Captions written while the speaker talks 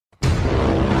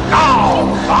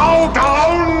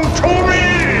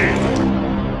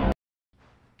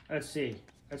Let's see.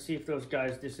 Let's see if those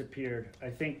guys disappeared. I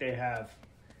think they have.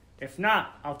 If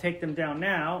not, I'll take them down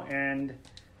now, and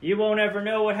you won't ever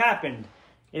know what happened.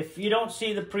 If you don't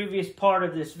see the previous part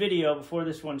of this video before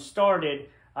this one started,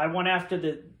 I went after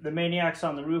the maniacs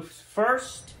on the roofs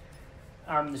first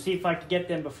to see if I could get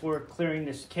them before clearing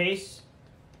this case.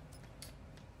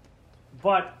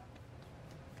 But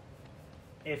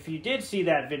if you did see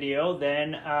that video,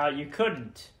 then you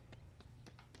couldn't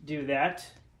do that.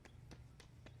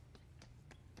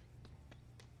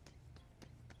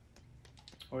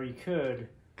 Or you could.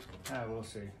 We'll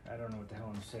see. I don't know what the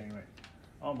hell I'm saying right.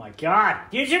 Oh my God!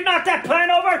 Did you knock that plant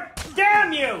over?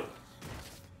 Damn you!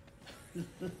 You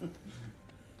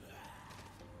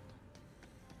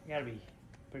gotta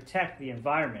protect the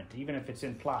environment, even if it's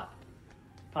in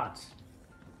pots.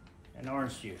 And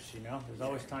orange juice, you know? There's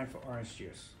always time for orange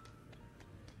juice.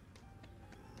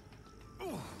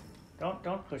 Don't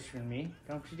push me.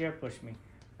 Don't you dare push me.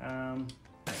 Some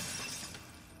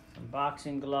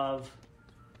boxing glove.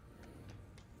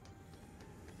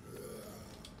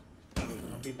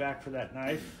 I'll be back for that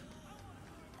knife.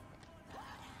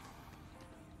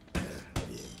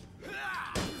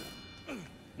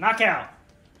 Knockout!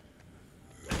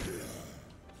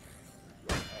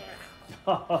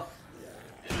 I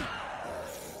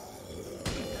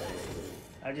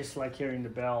just like hearing the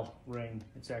bell ring.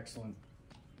 It's excellent.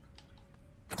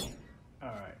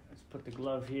 Alright, let's put the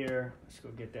glove here. Let's go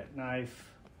get that knife.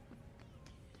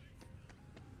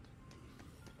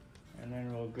 And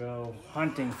then we'll go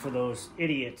hunting for those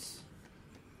idiots.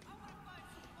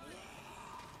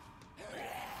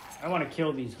 I want to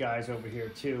kill these guys over here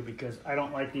too, because I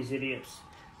don't like these idiots.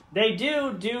 They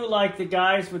do like the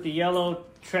guys with the yellow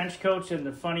trench coats and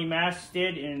the funny masks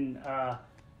did in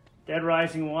Dead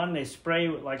Rising 1. They spray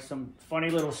with like some funny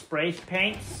little spray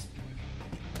paints.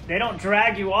 They don't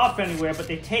drag you off anywhere, but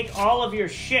they take all of your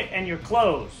shit and your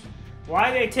clothes.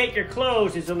 Why they take your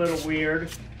clothes is a little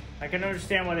weird. I can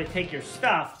understand why they take your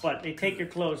stuff, but they take your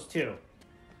clothes too.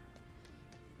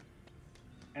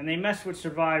 And they mess with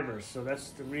survivors, so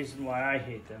that's the reason why I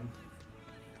hate them.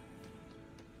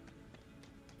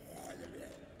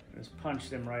 Just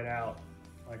punch them right out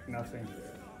like nothing.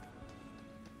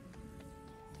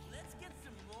 Let's get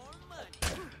some more money.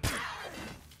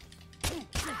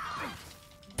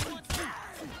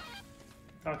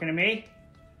 Talking to me?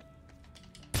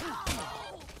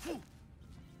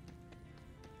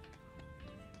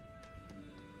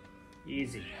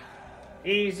 Easy.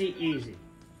 Easy, easy.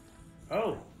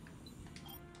 Oh.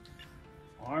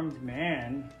 Armed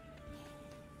man.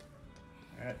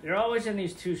 They're always in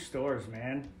these two stores,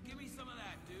 man. Give me some of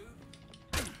that, dude.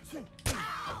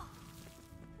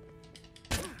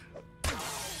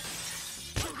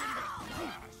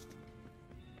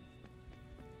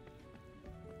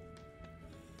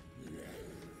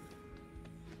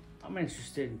 I'm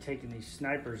interested in taking these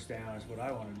snipers down is what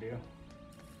I want to do.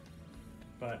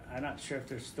 But I'm not sure if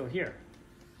they're still here.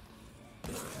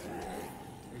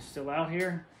 They still out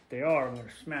here? If they are, I'm going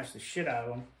to smash the shit out of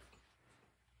them.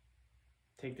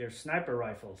 Take their sniper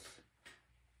rifles.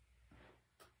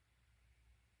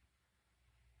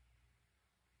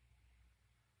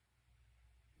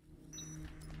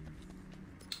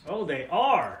 Oh, they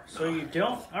are. So you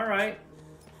don't. All right.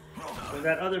 So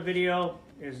that other video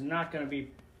is not going to be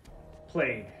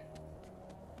played.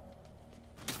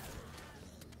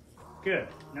 Good.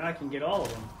 Now I can get all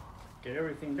of them. Get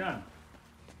everything done.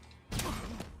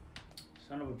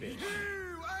 Son of a bitch.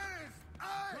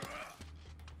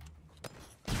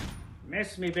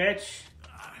 Miss me, bitch.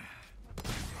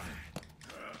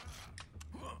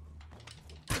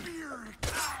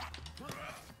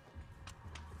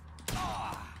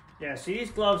 Yeah, see,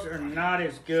 these gloves are not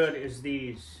as good as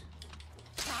these.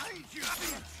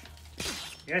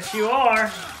 Yes, you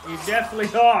are. You definitely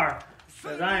are.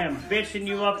 Because I am bitching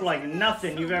you up like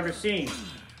nothing you've ever seen.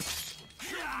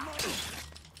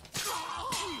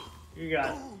 You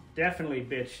got definitely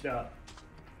bitched up.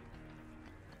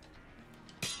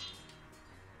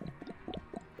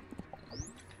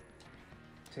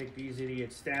 Take these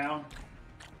idiots down.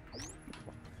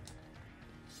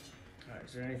 Alright,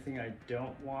 is there anything I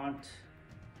don't want?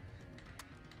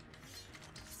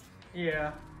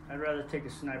 Yeah, I'd rather take a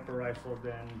sniper rifle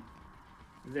than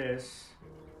this.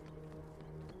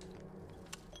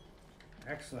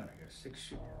 Excellent, I got a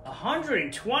 6-shooter.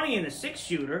 120 in the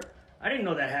 6-shooter? I didn't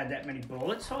know that had that many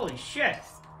bullets. Holy shit.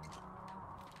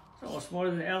 It's almost more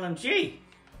than the LMG.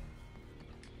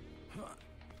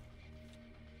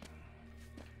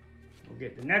 We'll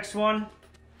get the next one.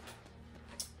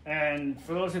 And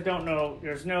for those that don't know,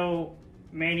 there's no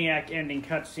maniac ending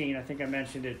cutscene. I think I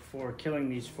mentioned it for killing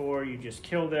these 4. You just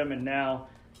kill them and now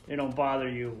they don't bother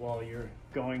you while you're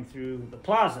going through the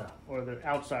plaza or the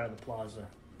outside of the plaza,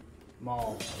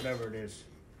 mall, whatever it is.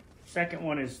 Second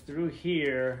one is through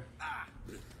here,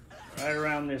 right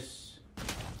around this,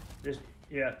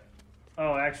 yeah.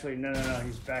 Oh, actually, no,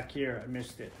 he's back here. I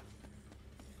missed it.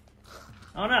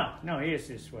 Oh, no, he is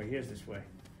this way.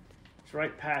 It's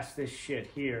right past this shit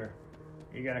here.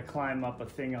 You gotta climb up a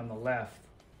thing on the left.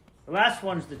 The last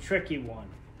one's the tricky one.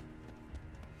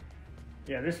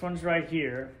 Yeah, this one's right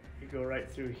here. You go right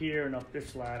through here and up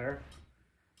this ladder.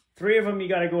 3 of them you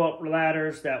gotta go up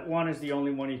ladders. That one is the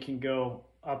only one you can go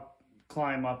up,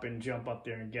 climb up and jump up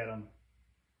there and get them.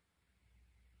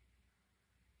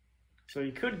 So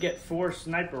you could get 4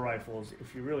 sniper rifles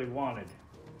if you really wanted.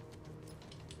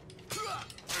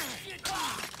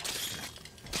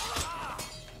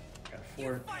 Got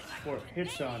 4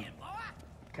 hits on.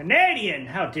 Canadian,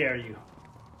 how dare you?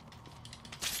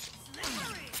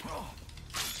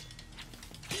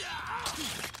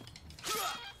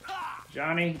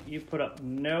 Johnny, you put up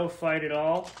no fight at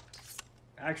all.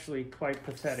 Actually, quite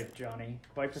pathetic, Johnny.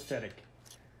 Quite pathetic.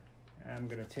 I'm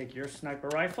going to take your sniper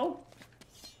rifle.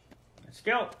 Let's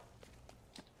go.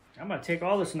 I'm going to take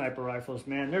all the sniper rifles,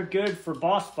 man. They're good for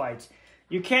boss fights.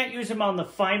 You can't use them on the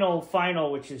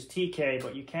final, which is TK,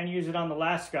 but you can use it on the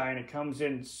last guy, and it comes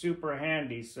in super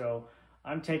handy, so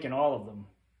I'm taking all of them.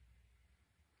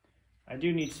 I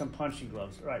do need some punching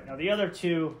gloves. All right, now the other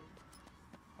 2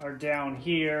 are down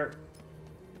here.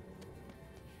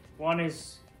 One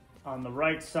is on the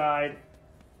right side.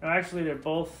 No, actually, they're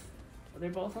both... Are they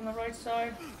both on the right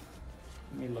side?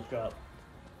 Let me look up.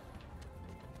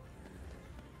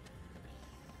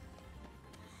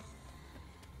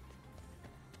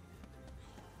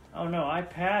 Oh, no, I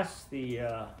passed the...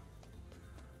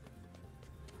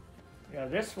 Yeah,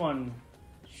 this one...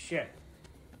 Shit.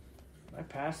 Did I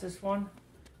pass this one?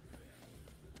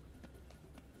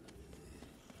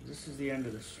 This is the end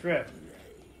of the strip.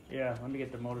 Yeah, let me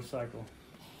get the motorcycle.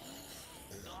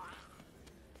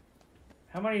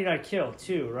 How many did I kill?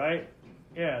 2, right?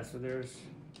 Yeah, so there's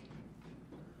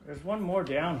one more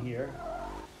down here.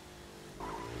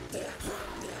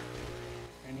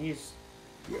 And he's...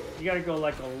 You gotta go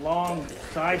like a long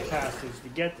side passage to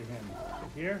get to him.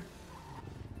 Here?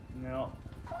 No.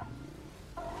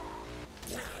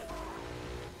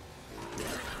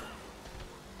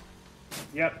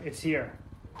 Yep, it's here.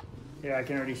 Yeah, I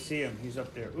can already see him. He's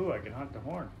up there. Ooh, I can hunt the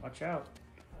horn. Watch out.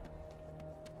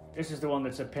 This is the one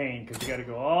that's a pain, because you got to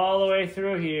go all the way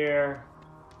through here.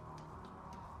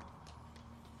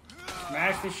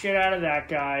 Smash the shit out of that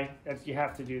guy. You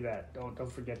have to do that.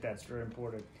 Don't forget that. It's very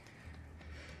important.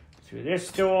 Through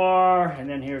this door, and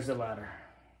then here's the ladder.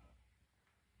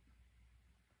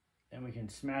 Then we can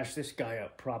smash this guy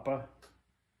up proper.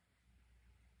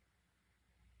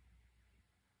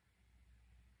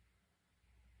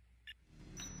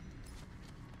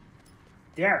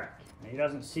 Derek. He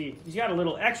doesn't see. He's got a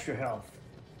little extra health.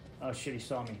 Oh shit, he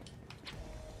saw me.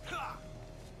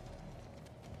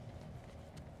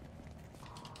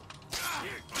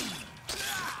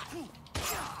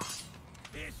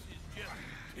 This is just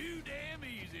too damn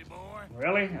easy, boy.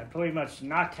 Really? I pretty much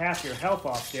knocked half your health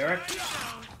off, Derek.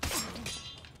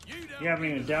 You haven't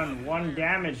even done 1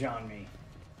 damage on me.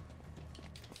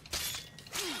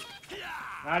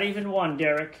 Not even 1,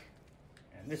 Derek.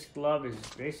 And this glove is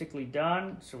basically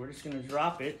done, so we're just going to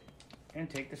drop it and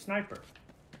take the sniper.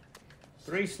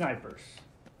 3 snipers.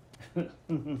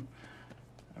 I'm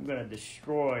going to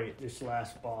destroy this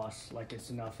last boss like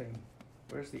it's nothing.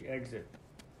 Where's the exit?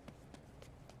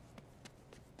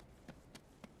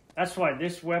 That's why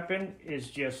this weapon is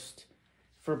just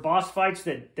for boss fights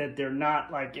that they're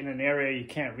not like in an area you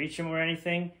can't reach them or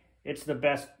anything. It's the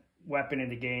best weapon in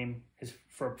the game is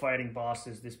for fighting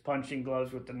bosses. This punching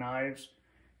gloves with the knives.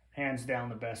 Hands down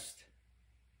the best.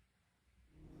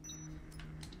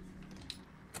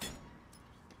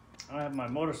 I don't have my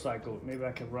motorcycle. Maybe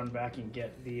I could run back and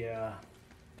get the,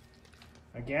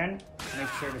 again. Make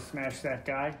sure to smash that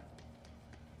guy.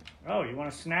 Oh, you want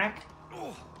a snack?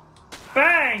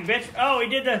 Bang, bitch! Oh, he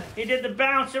did the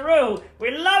bounceroo.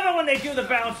 We love it when they do the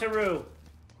bounceroo.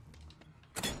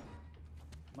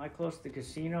 Am I close to the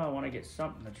casino? I want to get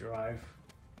something to drive.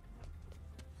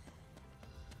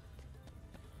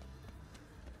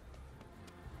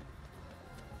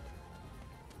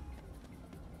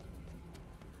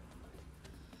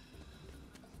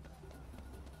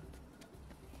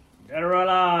 Dead or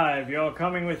alive, you're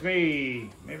coming with me.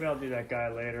 Maybe I'll do that guy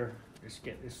later. Just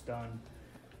get this done.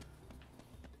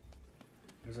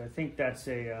 Because I think that's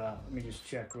a, let me just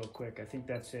check real quick. I think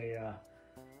that's a,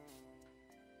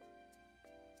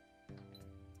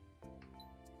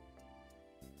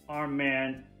 armed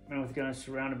man with gun is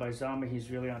surrounded by zombie. He's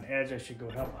really on edge. I should go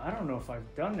help. I don't know if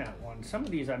I've done that one. Some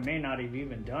of these I may not have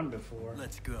even done before.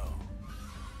 Let's go.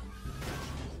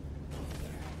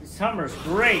 This Hummer's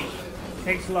great.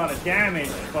 Takes a lot of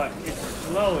damage, but it's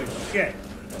slow as shit.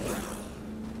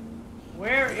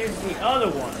 Where is the other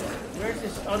one? Where's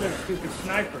this other stupid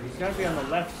sniper? He's got to be on the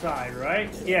left side, right?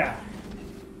 Yeah.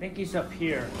 I think he's up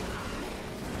here.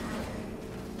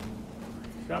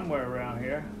 Somewhere around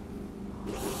here.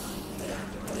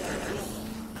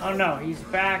 Oh no, he's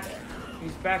back.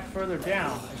 He's back further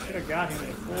down. I should have got him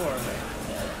before.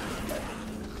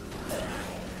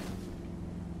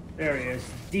 There he is.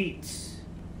 Deets.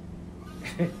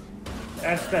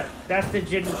 that's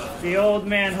the old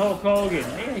man Hulk Hogan.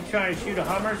 Hey, you trying to shoot a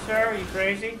Hummer, sir? Are you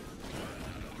crazy?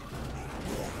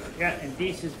 Yeah, and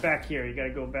Deets is back here. You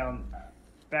gotta go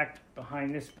back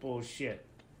behind this bullshit.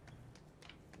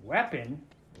 Weapon?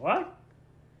 What?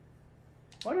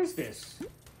 What is this?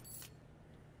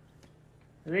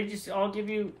 Do they just all give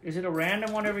you... Is it a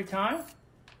random one every time?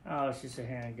 Oh, it's just a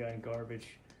handgun garbage.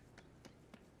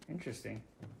 Interesting.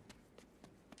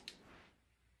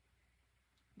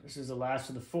 This is the last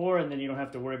of the 4, and then you don't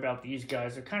have to worry about these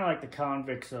guys. They're kind of like the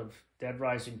convicts of Dead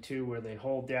Rising 2, where they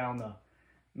hold down the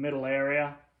middle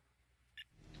area.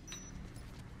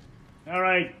 All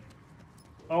right,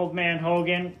 old man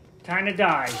Hogan, time to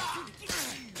die.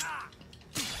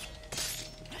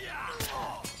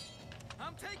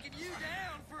 I'm taking you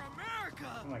down for America.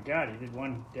 Oh my God, he did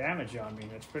 1 damage on me.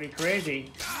 That's pretty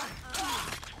crazy.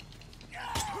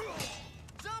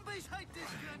 Zombies hate this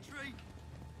country.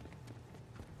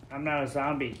 I'm not a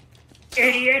zombie,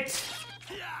 idiot.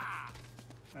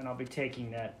 And I'll be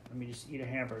taking that. Let me just eat a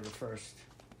hamburger first.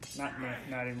 Not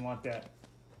I didn't want that.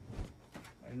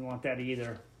 I didn't want that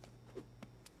either.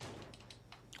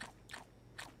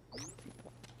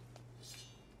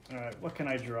 All right, what can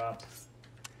I drop?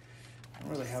 I don't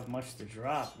really have much to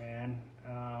drop, man.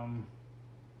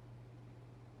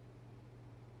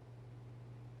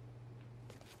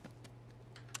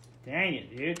 Dang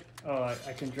it, dude. Oh,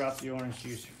 I can drop the orange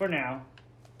juice for now.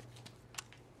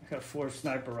 I got 4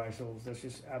 sniper rifles. That's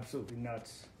just absolutely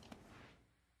nuts.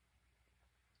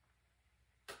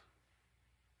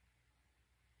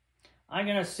 I'm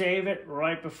going to save it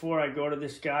right before I go to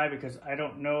this guy because I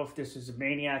don't know if this is a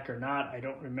maniac or not. I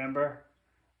don't remember.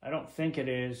 I don't think it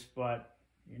is, but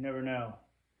you never know.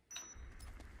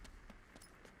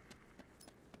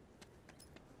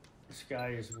 This guy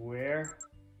is where?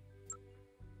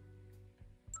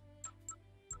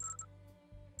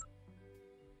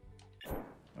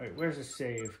 Wait, where's the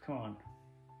save? Come on.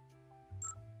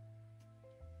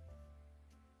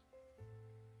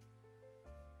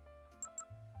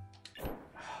 There's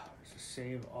a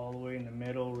save all the way in the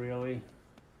middle, really?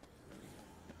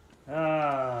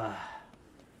 Well,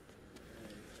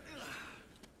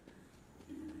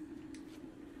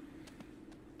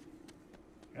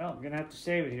 I'm gonna have to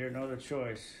save it here, no other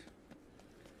choice.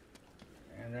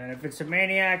 And then if it's a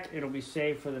maniac, it'll be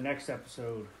saved for the next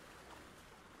episode.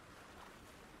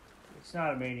 If it's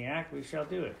not a maniac, we shall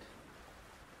do it.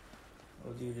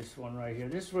 We'll do this one right here.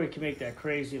 This is where you can make that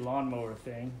crazy lawnmower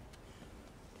thing.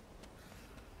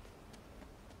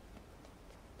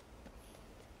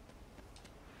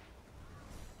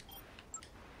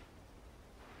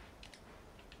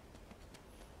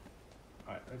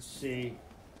 Alright, let's see.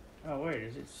 Oh wait,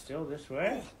 is it still this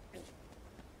way?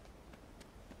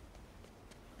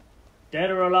 Dead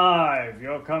or alive,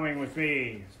 you're coming with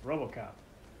me. It's RoboCop.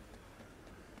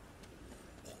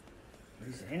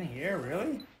 He's in here,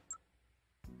 really? Where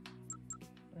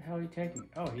the hell are you taking?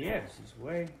 Oh, he is. He's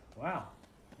way... Wow.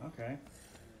 Okay.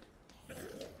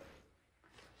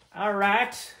 All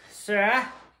right, sir.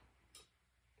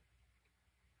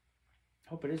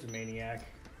 Hope it is a maniac.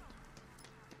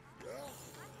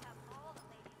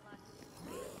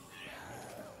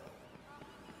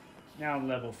 Now I'm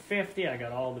level 50. I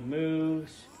got all the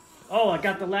moves. Oh, I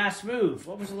got the last move.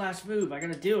 What was the last move? I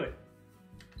gotta do it.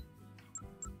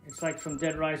 It's like from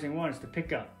Dead Rising 1. It's the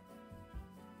pickup.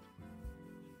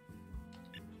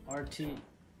 RT.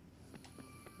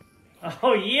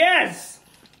 Oh, yes!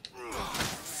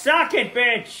 Suck it,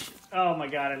 bitch! Oh my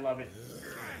god, I love it.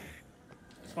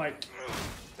 It's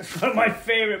one of my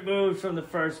favorite moves from the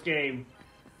first game.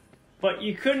 But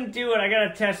you couldn't do it. I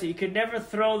gotta test it. You could never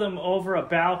throw them over a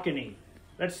balcony.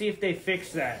 Let's see if they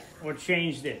fixed that or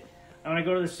changed it. I'm gonna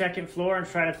go to the second floor and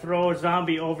try to throw a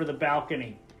zombie over the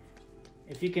balcony.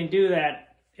 If you can do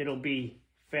that, it'll be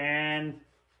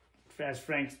as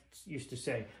Frank used to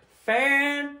say,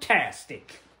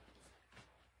 fantastic.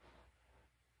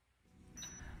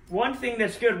 one thing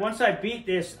that's good, once I beat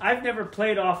this, I've never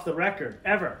played off the record,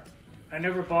 ever. I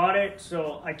never bought it,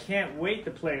 so I can't wait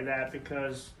to play that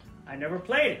because I never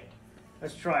played it.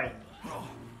 Let's try it.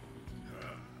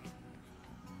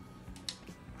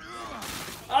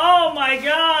 Oh my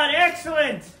god,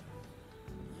 excellent!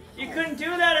 You couldn't do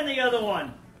that in the other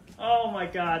one. Oh my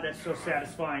god, that's so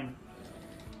satisfying.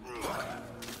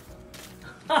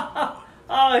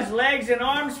 Oh, his legs and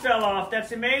arms fell off.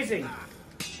 That's amazing.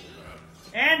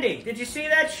 Andy, did you see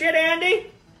that shit,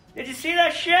 Andy? Did you see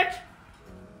that shit?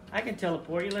 I can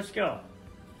teleport you. Let's go.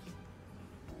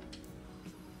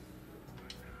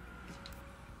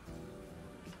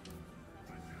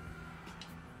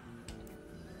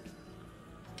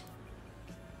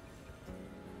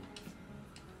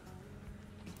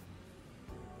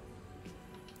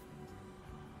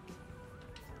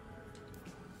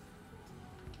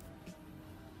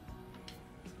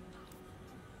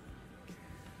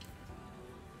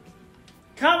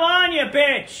 Come on, you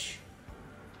bitch!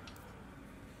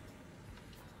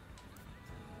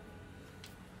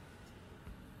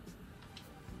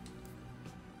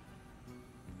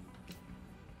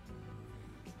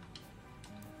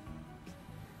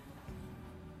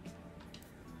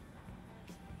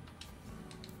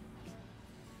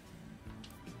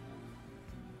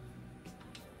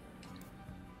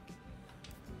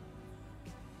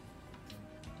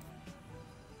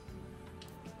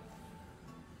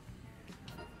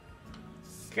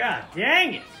 God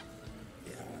dang it!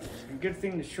 And good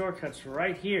thing the shortcut's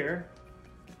right here.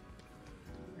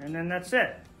 And then that's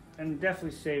it. And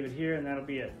definitely save it here and that'll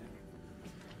be it.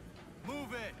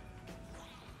 Move it!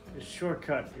 This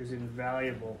shortcut is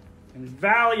invaluable.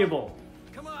 Invaluable!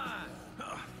 Come on!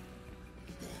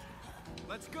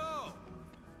 Let's go!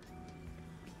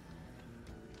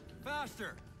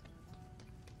 Faster!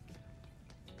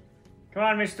 Come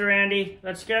on, Mr. Andy.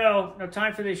 Let's go. No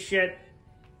time for this shit.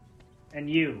 And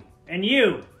you. And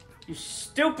you! You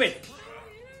stupid!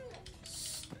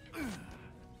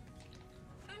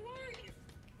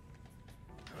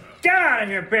 Get out of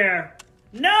here, bear!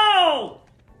 No!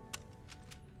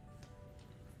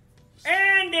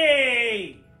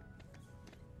 Andy!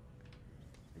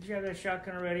 Did you have that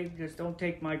shotgun already? Just don't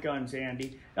take my guns,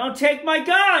 Andy. Don't take my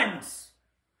guns!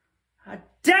 Ah,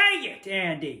 dang it,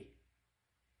 Andy!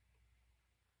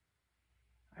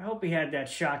 I hope he had that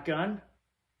shotgun.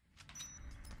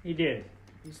 He did.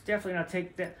 He's definitely not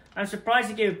taking that. I'm surprised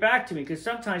he gave it back to me, because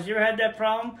sometimes you ever had that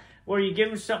problem where you give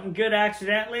them something good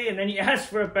accidentally and then you ask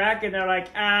for it back and they're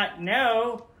like,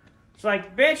 no. It's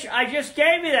like, bitch, I just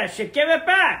gave you that shit. Give it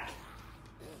back.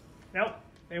 Nope,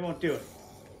 they won't do it.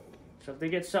 So if they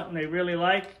get something they really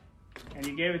like and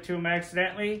you gave it to them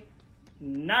accidentally,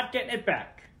 not getting it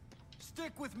back.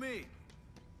 Stick with me.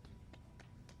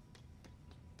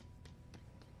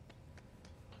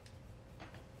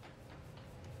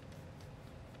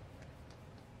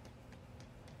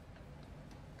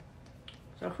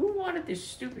 So who wanted this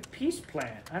stupid peace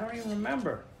plan? I don't even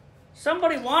remember.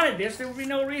 Somebody wanted this. There would be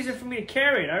no reason for me to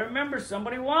carry it. I remember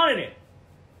somebody wanted it.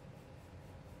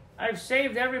 I've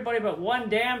saved everybody but one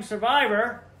damn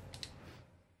survivor.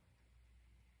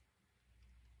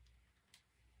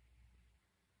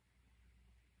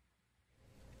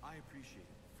 I appreciate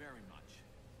it very much.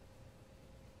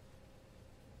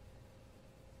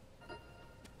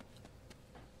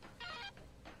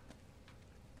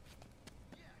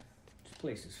 This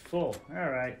place is full. All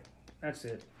right. That's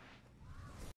it.